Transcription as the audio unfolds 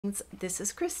This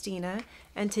is Christina,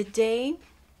 and today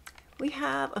we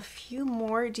have a few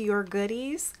more Dior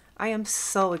goodies I am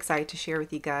so excited to share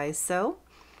with you guys. So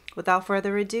without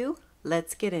further ado,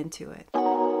 let's get into it.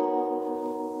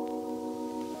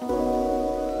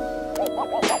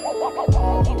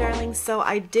 Hey darlings, so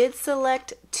I did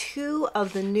select two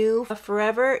of the new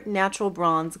Forever Natural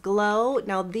Bronze Glow.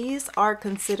 Now these are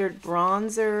considered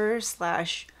bronzer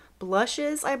slash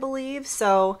blushes, I believe,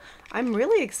 so I'm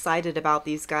really excited about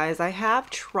these guys. I have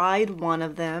tried one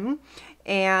of them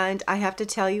and I have to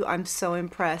tell you I'm so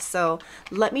impressed. So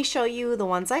let me show you the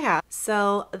ones I have.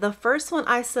 So the first one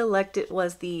I selected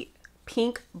was the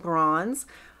pink bronze.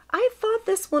 I thought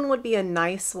this one would be a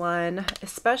nice one,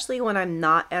 especially when I'm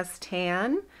not as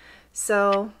tan.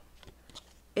 So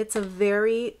it's a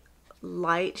very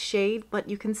light shade, but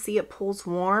you can see it pulls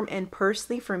warm, and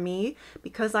personally for me,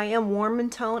 because I am warm in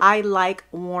tone, I like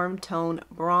warm tone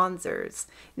bronzers.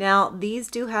 Now these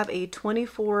do have a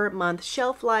 24-month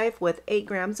shelf life with 8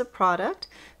 grams of product,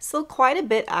 so quite a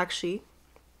bit actually.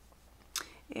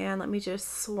 And let me just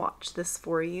swatch this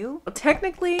for you.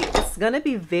 Technically it's gonna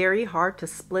be very hard to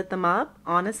split them up,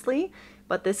 honestly,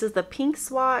 but this is the pink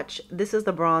swatch, this is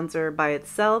the bronzer by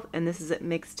itself, and this is it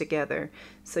mixed together.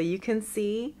 So you can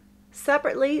see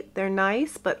separately they're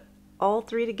nice, but all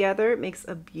three together makes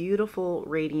a beautiful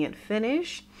radiant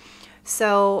finish.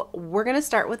 So we're gonna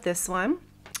start with this one.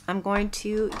 I'm going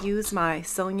to use my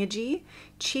Sonia G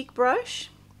cheek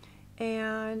brush,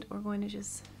 and we're going to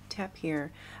just tap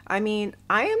here. I mean,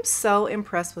 I am so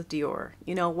impressed with Dior.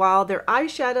 You know, while their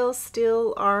eyeshadows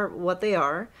still are what they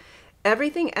are,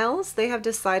 everything else they have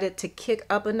decided to kick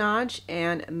up a notch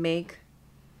and make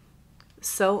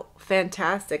so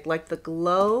fantastic. Like the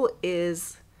glow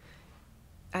is,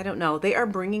 I don't know, they are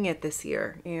bringing it this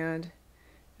year, and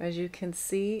as you can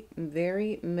see,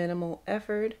 very minimal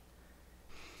effort.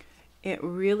 It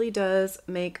really does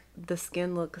make the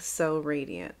skin look so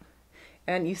radiant,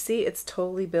 and you see it's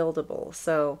totally buildable.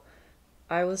 So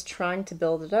I was trying to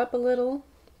build it up a little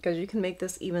because you can make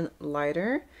this even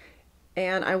lighter,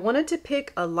 and I wanted to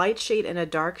pick a light shade and a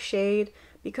dark shade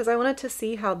because I wanted to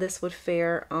see how this would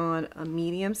fare on a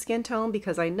medium skin tone,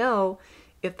 because I know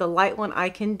if the light one I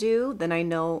can do, then I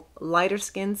know lighter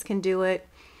skins can do it.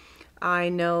 I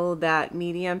know that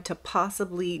medium to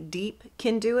possibly deep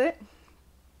can do it.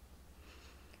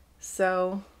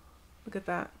 So look at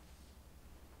that.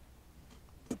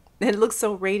 It looks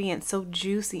so radiant, so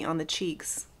juicy on the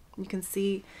cheeks. You can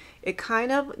see it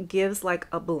kind of gives like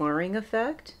a blurring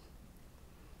effect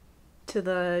to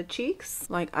the cheeks.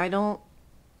 Like I don't,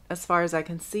 as far as I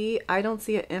can see, I don't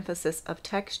see an emphasis of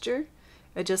texture.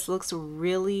 It just looks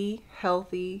really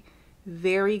healthy,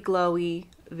 very glowy,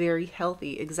 very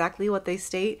healthy. Exactly what they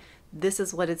state, this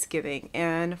is what it's giving.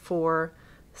 And for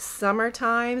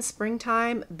summertime,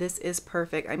 springtime, this is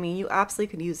perfect. I mean, you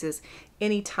absolutely could use this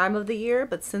any time of the year,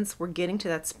 but since we're getting to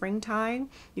that springtime,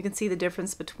 you can see the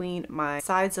difference between my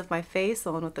sides of my face,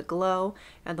 the one with the glow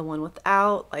and the one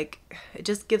without. Like, it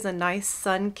just gives a nice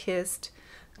sun-kissed,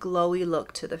 glowy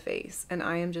look to the face, and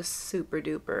I am just super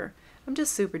duper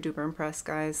impressed,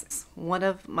 guys. It's one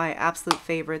of my absolute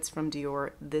favorites from Dior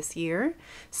this year.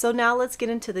 So now let's get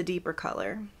into the deeper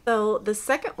color. So the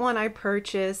second one I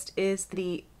purchased is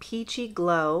the Peachy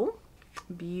Glow.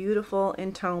 Beautiful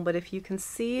in tone, but if you can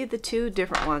see the two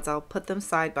different ones, I'll put them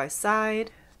side by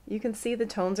side. You can see the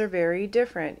tones are very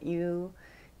different. You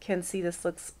can see this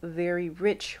looks very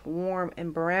rich, warm,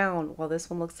 and brown, while this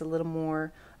one looks a little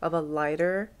more of a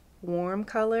lighter, warm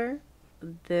color.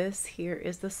 This here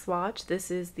is the swatch. This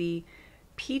is the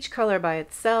peach color by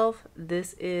itself,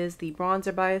 this is the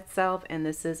bronzer by itself, and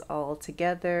this is all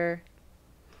together.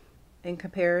 In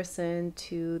comparison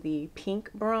to the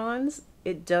pink bronze,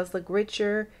 it does look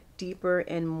richer, deeper,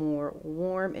 and more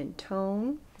warm in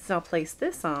tone. So I'll place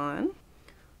this on.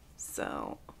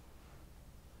 So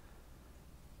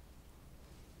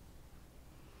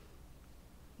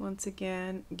once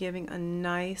again, giving a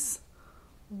nice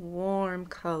warm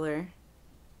color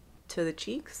to the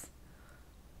cheeks.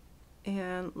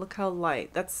 And look how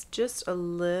light. That's just a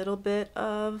little bit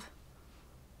of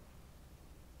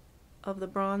the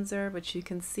bronzer, but you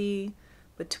can see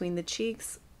between the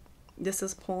cheeks, this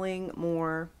is pulling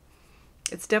more,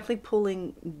 it's definitely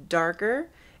pulling darker.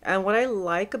 And what I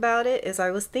like about it is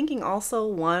I was thinking also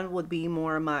one would be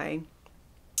more my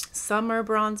summer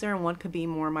bronzer and one could be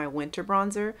more my winter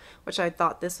bronzer, which I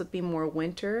thought this would be more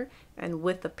winter. And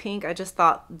with the pink, I just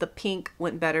thought the pink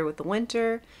went better with the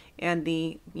winter, and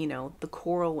the, you know, the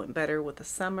coral went better with the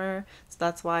summer. So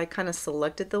that's why I kind of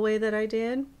selected the way that I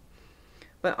did.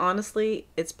 But honestly,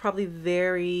 it's probably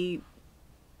very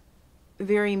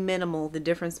very minimal, the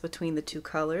difference between the two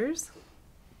colors.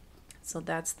 So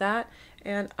that's that.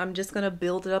 And I'm just going to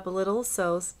build it up a little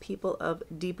so people of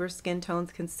deeper skin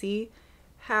tones can see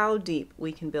how deep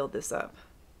we can build this up.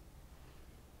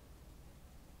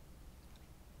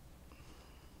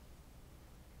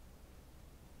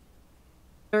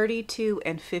 $32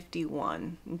 and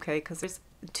 $51, okay, because there's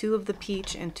 2 of the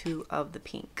peach and 2 of the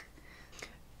pink.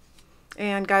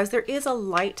 And guys, there is a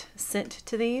light scent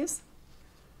to these.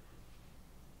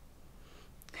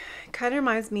 It kind of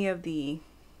reminds me of the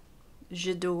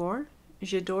J'adore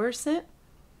scent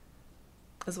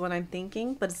is what I'm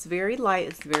thinking, but it's very light,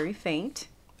 it's very faint.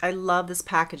 I love this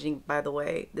packaging, by the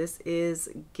way. This is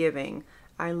giving.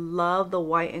 I love the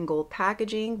white and gold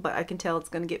packaging, but I can tell it's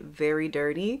going to get very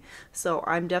dirty. So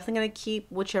I'm definitely going to keep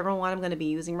whichever one I'm going to be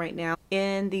using right now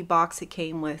in the box it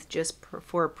came with, just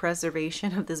for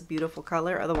preservation of this beautiful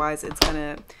color. Otherwise, it's going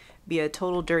to be a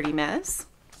total dirty mess.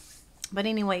 But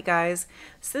anyway, guys,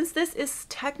 since this is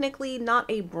technically not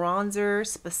a bronzer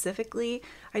specifically,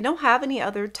 I don't have any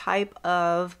other type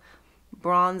of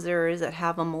bronzers that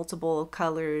have a multiple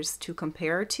colors to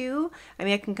compare to. I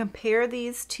mean, I can compare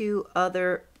these to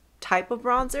other type of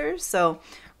bronzers. So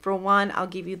for one, I'll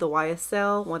give you the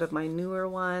YSL, one of my newer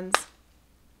ones.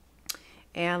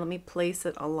 And let me place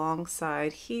it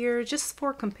alongside here just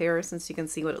for comparison so you can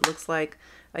see what it looks like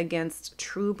against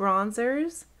true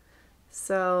bronzers.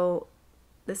 So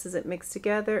this is it mixed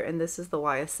together, and this is the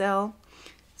YSL.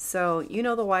 So you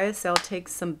know the YSL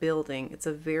takes some building. It's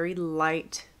a very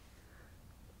light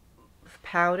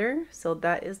powder, so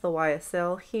that is the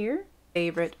YSL here.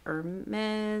 Favorite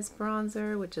Hermes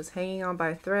bronzer, which is hanging on by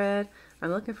a thread.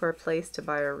 I'm looking for a place to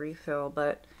buy a refill,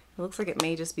 but it looks like it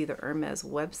may just be the Hermes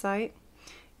website.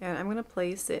 And I'm going to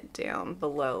place it down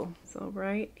below, so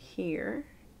right here.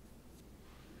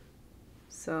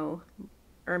 So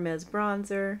Hermes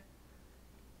bronzer.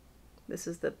 This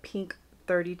is the Pink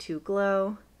 32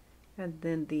 Glow, and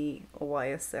then the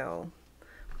YSL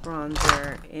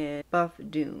bronzer in Buff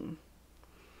Dune.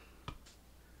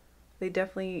 They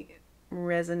definitely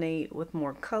resonate with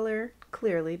more color,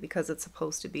 clearly, because it's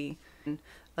supposed to be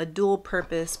a dual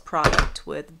purpose product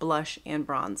with blush and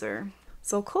bronzer.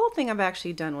 So a cool thing I've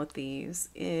actually done with these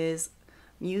is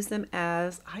use them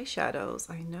as eyeshadows.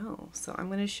 I know. So I'm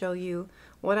going to show you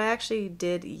what I actually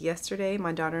did yesterday.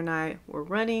 My daughter and I were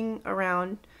running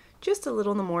around just a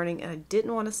little in the morning, and I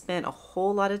didn't want to spend a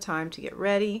whole lot of time to get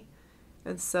ready.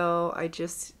 And so I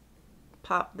just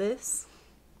popped this.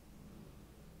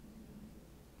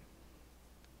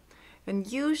 And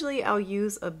usually I'll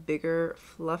use a bigger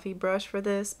fluffy brush for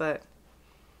this, but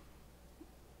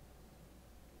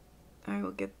I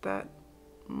will get that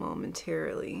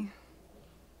momentarily.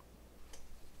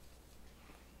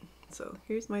 So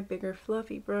here's my bigger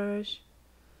fluffy brush.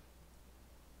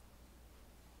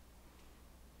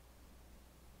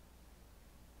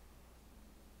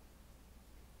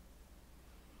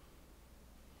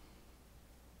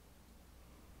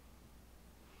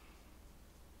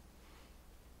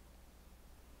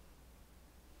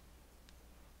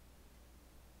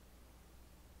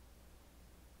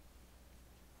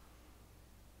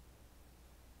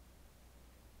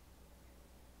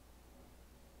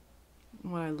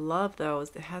 What I love though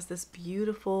is it has this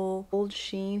beautiful gold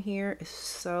sheen here. It's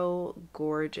so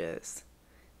gorgeous.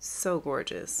 So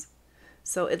gorgeous.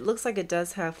 So it looks like it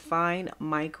does have fine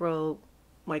micro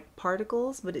like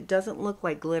particles, but it doesn't look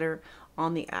like glitter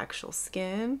on the actual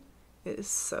skin. It is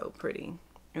so pretty.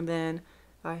 And then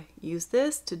I use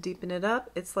this to deepen it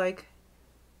up. It's like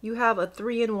you have a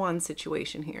 3-in-1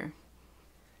 situation here.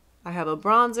 I have a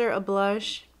bronzer, a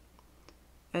blush,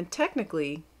 and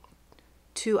technically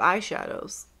 2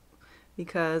 eyeshadows,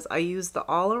 because I use the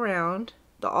all around,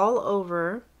 the all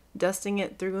over, dusting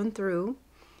it through and through,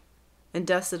 and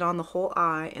dust it on the whole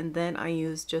eye, and then I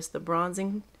use just the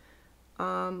bronzing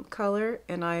color,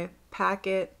 and I pack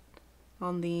it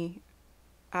on the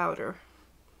outer,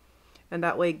 and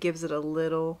that way it gives it a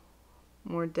little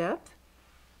more depth.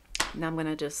 Now I'm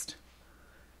gonna just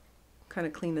kind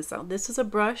of clean this out. This is a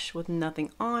brush with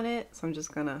nothing on it, so I'm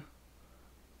just gonna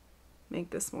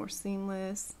make this more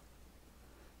seamless.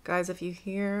 Guys, if you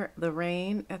hear the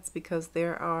rain, that's because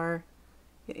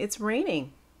it's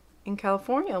raining in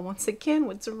California. Once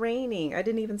again, it's raining. I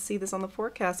didn't even see this on the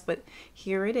forecast, but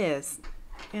here it is.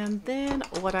 And then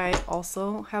what I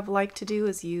also have liked to do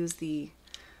is use the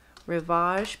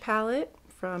Rouge palette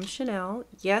from Chanel.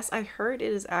 Yes, I heard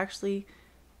it is actually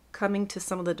coming to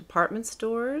some of the department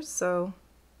stores. So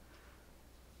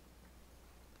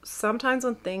sometimes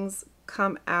when things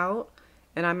come out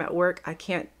and I'm at work, I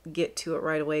can't get to it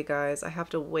right away, guys. I have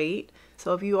to wait.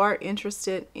 So if you are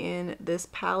interested in this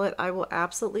palette, I will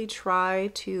absolutely try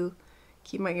to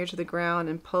keep my ear to the ground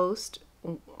and post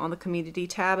on the community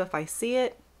tab if I see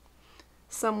it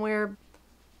somewhere.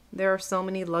 There are so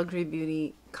many luxury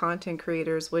beauty content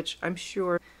creators, which I'm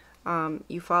sure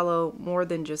you follow more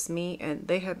than just me, and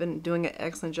they have been doing an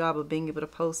excellent job of being able to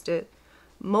post it.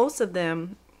 Most of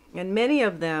them, and many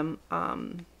of them,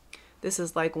 this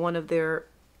is like one of their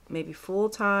maybe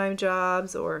full-time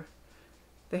jobs, or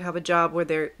they have a job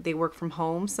where they work from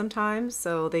home sometimes,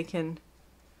 so they can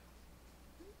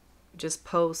just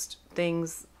post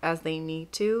things as they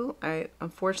need to. I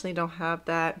unfortunately don't have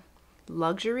that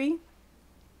luxury,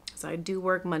 so I do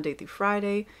work Monday through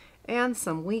Friday and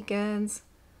some weekends.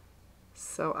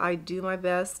 So I do my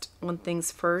best when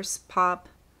things first pop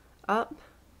up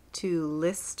to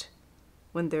list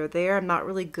when they're there. I'm not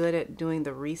really good at doing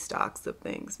the restocks of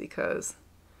things because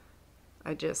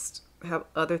I just have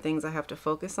other things I have to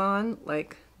focus on,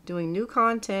 like doing new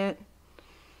content,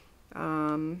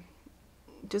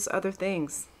 just other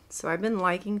things. So I've been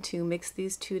liking to mix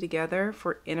these two together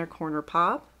for inner corner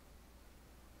pop.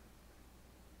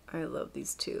 I love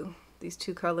these two. These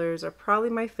two colors are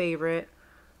probably my favorite.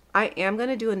 I am going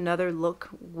to do another look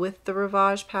with the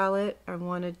Rouge palette. I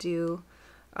want to do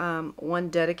one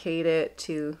dedicated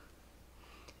to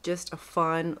just a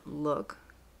fun look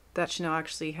that Chanel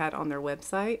actually had on their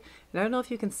website. And I don't know if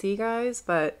you can see, guys,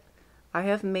 but I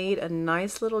have made a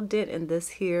nice little dent in this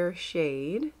here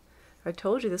shade. I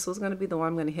told you this was going to be the one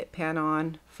I'm going to hit pan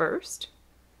on first.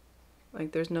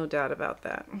 Like, there's no doubt about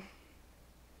that.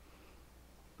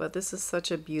 But this is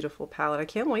such a beautiful palette. I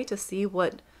can't wait to see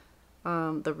what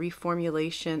the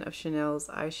reformulation of Chanel's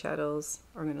eyeshadows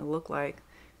are going to look like.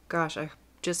 Gosh, I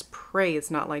just pray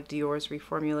it's not like Dior's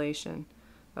reformulation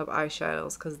of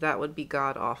eyeshadows, because that would be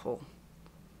god awful.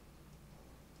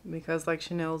 Because like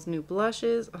Chanel's new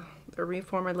blushes, the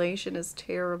reformulation is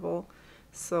terrible.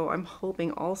 So I'm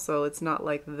hoping also it's not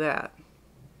like that.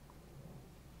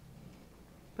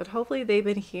 But hopefully they've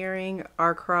been hearing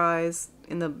our cries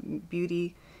in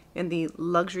the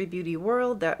luxury beauty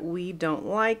world that we don't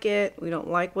like it. We don't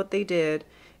like what they did,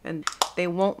 and they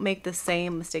won't make the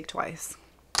same mistake twice.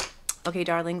 Okay,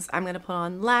 darlings, I'm gonna put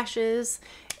on lashes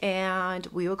and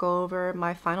we will go over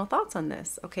my final thoughts on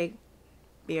this. Okay,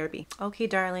 BRB. Okay,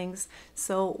 darlings,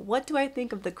 so what do I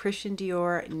think of the Christian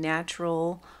Dior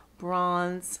Natural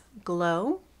Bronze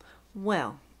Glow?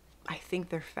 Well, I think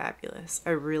they're fabulous. I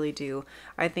really do.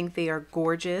 I think they are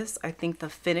gorgeous. I think the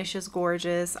finish is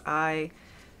gorgeous. I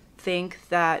think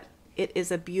that it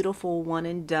is a beautiful one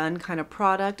and done kind of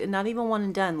product, and not even one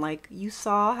and done. Like, you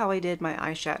saw how I did my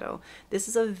eyeshadow. This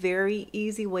is a very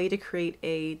easy way to create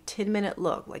a 10-minute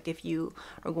look. Like, if you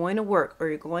are going to work or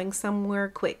you're going somewhere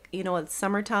quick, you know, it's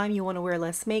summertime, you want to wear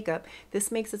less makeup. This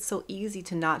makes it so easy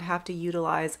to not have to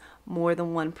utilize more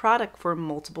than one product for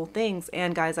multiple things.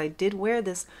 And guys, I did wear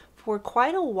this for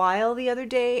quite a while the other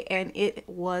day, and it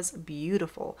was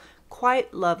beautiful,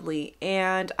 quite lovely.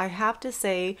 And I have to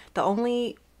say, the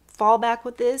only fallback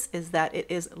with this is that it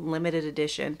is limited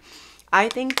edition. I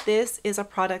think this is a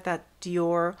product that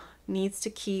Dior needs to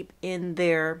keep in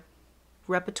their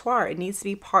repertoire. It needs to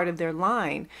be part of their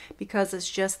line because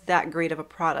it's just that great of a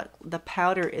product. The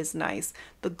powder is nice,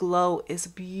 the glow is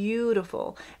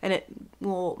beautiful, and it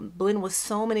will blend with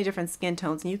so many different skin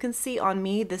tones. And you can see on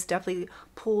me, this definitely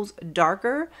pulls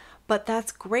darker, but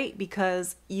that's great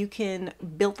because you can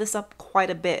build this up quite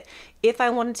a bit. If I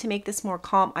wanted to make this more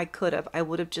calm, I could have. I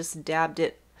would have just dabbed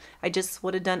it. I just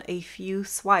would have done a few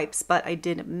swipes, but I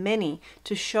did many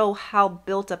to show how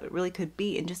built up it really could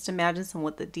be. And just imagine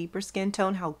someone with a deeper skin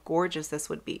tone, how gorgeous this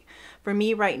would be. For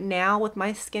me right now with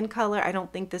my skin color, I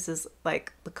don't think this is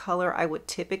like the color I would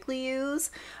typically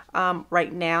use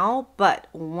right now. But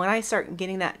when I start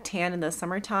getting that tan in the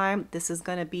summertime, this is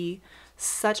going to be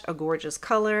such a gorgeous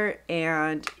color.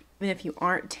 And even if you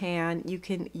aren't tan, you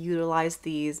can utilize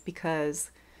these because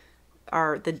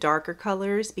are the darker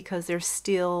colors, because they're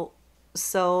still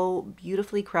so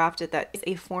beautifully crafted that it's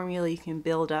a formula you can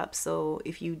build up. So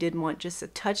if you did want just a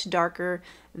touch darker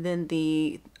than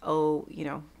the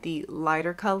the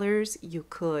lighter colors, you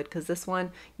could, because this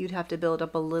one you'd have to build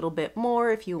up a little bit more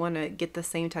if you want to get the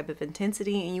same type of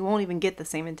intensity, and you won't even get the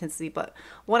same intensity. But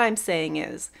what I'm saying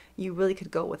is you really could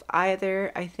go with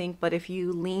either, I think. But if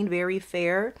you lean very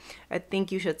fair, I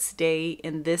think you should stay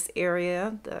in this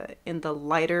area, in the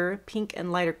lighter pink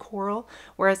and lighter coral.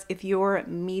 Whereas if you're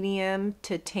medium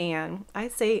to tan,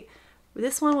 I'd say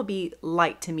this one will be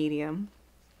light to medium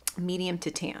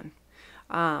to tan.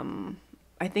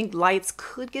 I think lights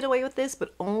could get away with this,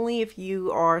 but only if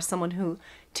you are someone who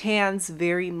tans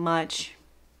very much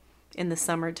in the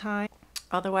summertime.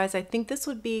 Otherwise, I think this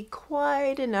would be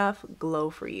quite enough glow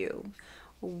for you.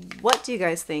 What do you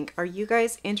guys think? Are you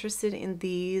guys interested in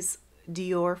these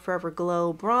Dior Forever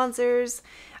Glow bronzers?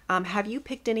 Have you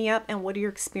picked any up, and what are your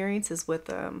experiences with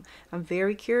them? I'm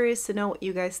very curious to know what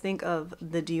you guys think of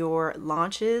the Dior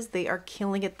launches. They are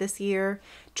killing it this year.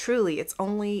 Truly, it's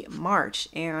only March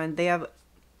and they have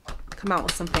come out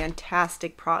with some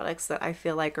fantastic products that I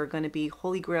feel like are going to be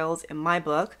holy grails in my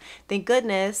book. Thank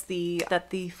goodness that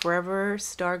the Forever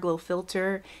Star Glow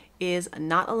filter is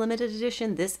not a limited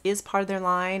edition. This is part of their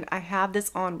line. I have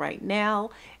this on right now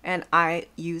and I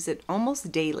use it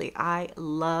almost daily. I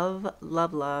love,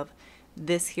 love, love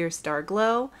this here Star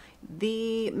Glow.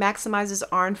 The maximizers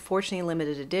are unfortunately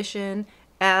limited edition,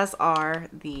 as are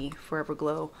the Forever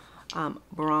Glow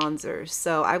bronzers.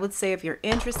 So I would say if you're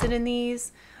interested in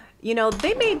these, you know,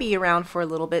 they may be around for a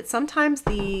little bit. Sometimes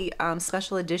the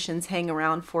special editions hang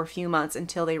around for a few months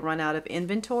until they run out of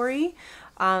inventory.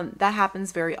 That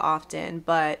happens very often,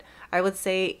 but I would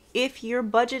say if you're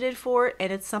budgeted for it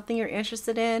and it's something you're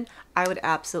interested in, I would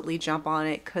absolutely jump on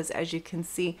it, because as you can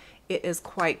see, it is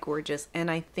quite gorgeous. And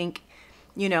I think,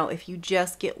 you know, if you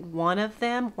just get one of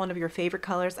them, one of your favorite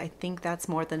colors, I think that's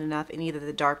more than enough in either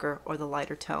the darker or the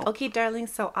lighter tone. Okay,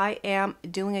 darlings, so I am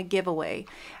doing a giveaway.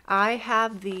 I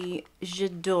have the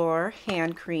J'adore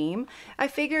hand cream. I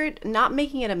figured not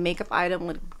making it a makeup item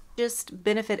would just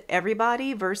benefit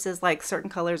everybody, versus like certain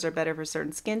colors are better for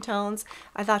certain skin tones.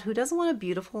 I thought, who doesn't want a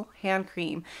beautiful hand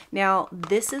cream? Now,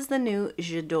 this is the new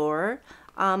J'adore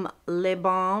Le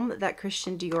Balm that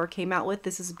Christian Dior came out with.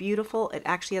 This is beautiful. It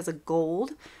actually has a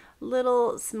gold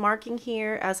little marking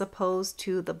here as opposed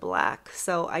to the black.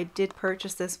 So I did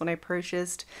purchase this when I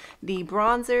purchased the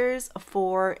bronzers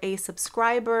for a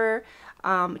subscriber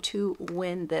to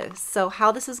win this. So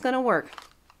how this is going to work,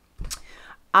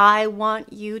 I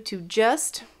want you to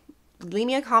just leave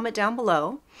me a comment down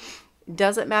below.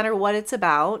 Doesn't matter what it's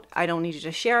about. I don't need you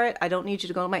to share it. I don't need you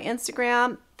to go to my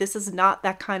Instagram. This is not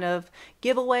that kind of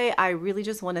giveaway. I really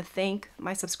just want to thank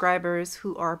my subscribers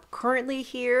who are currently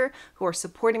here, who are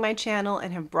supporting my channel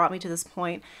and have brought me to this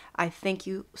point. I thank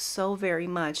you so very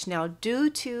much. Now, due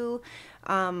to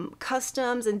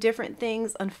customs and different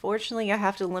things, unfortunately, I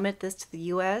have to limit this to the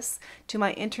US. To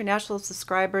my international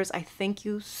subscribers, I thank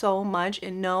you so much,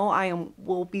 and no,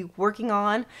 will be working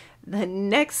on the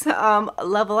next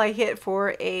level I hit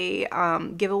for a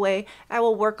giveaway. I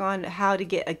will work on how to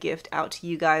get a gift out to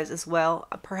you guys as well,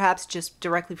 perhaps just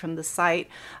directly from the site,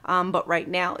 but right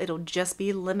now it'll just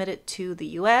be limited to the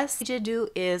US. What you do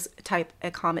is type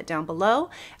a comment down below.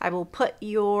 I will put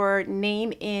your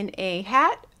name in a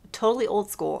hat. Totally old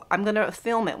school. I'm gonna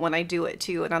film it when I do it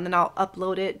too, and then I'll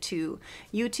upload it to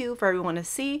YouTube for everyone to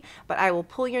see. But I will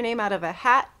pull your name out of a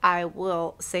hat, I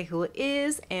will say who it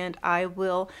is, and I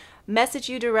will message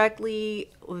you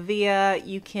directly via,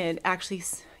 you can actually,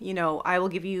 you know, I will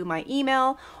give you my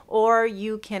email, or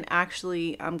you can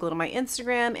actually go to my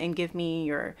Instagram and give me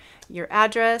your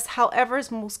address, however is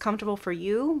most comfortable for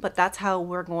you. But that's how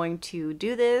we're going to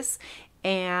do this.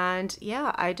 And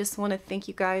yeah, I just want to thank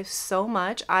you guys so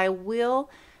much. I will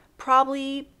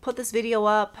probably put this video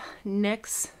up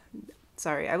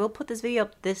I will put this video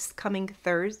up this coming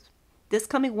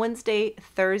Wednesday,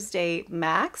 Thursday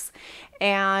max,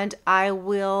 and I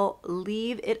will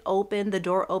leave it open, the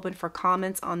door open for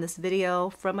comments on this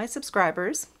video from my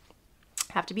subscribers.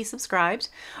 Have to be subscribed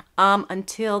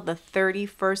until the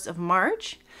 31st of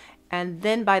March. And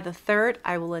then by the 3rd,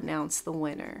 I will announce the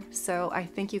winner. So I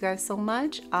thank you guys so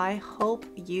much. I hope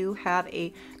you have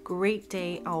a great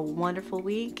day, a wonderful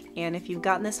week. And if you've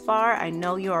gotten this far, I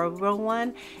know you are a real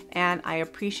one. And I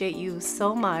appreciate you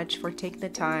so much for taking the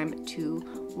time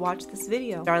to watch this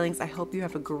video. Darlings, I hope you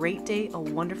have a great day, a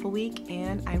wonderful week,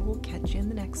 and I will catch you in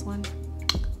the next one.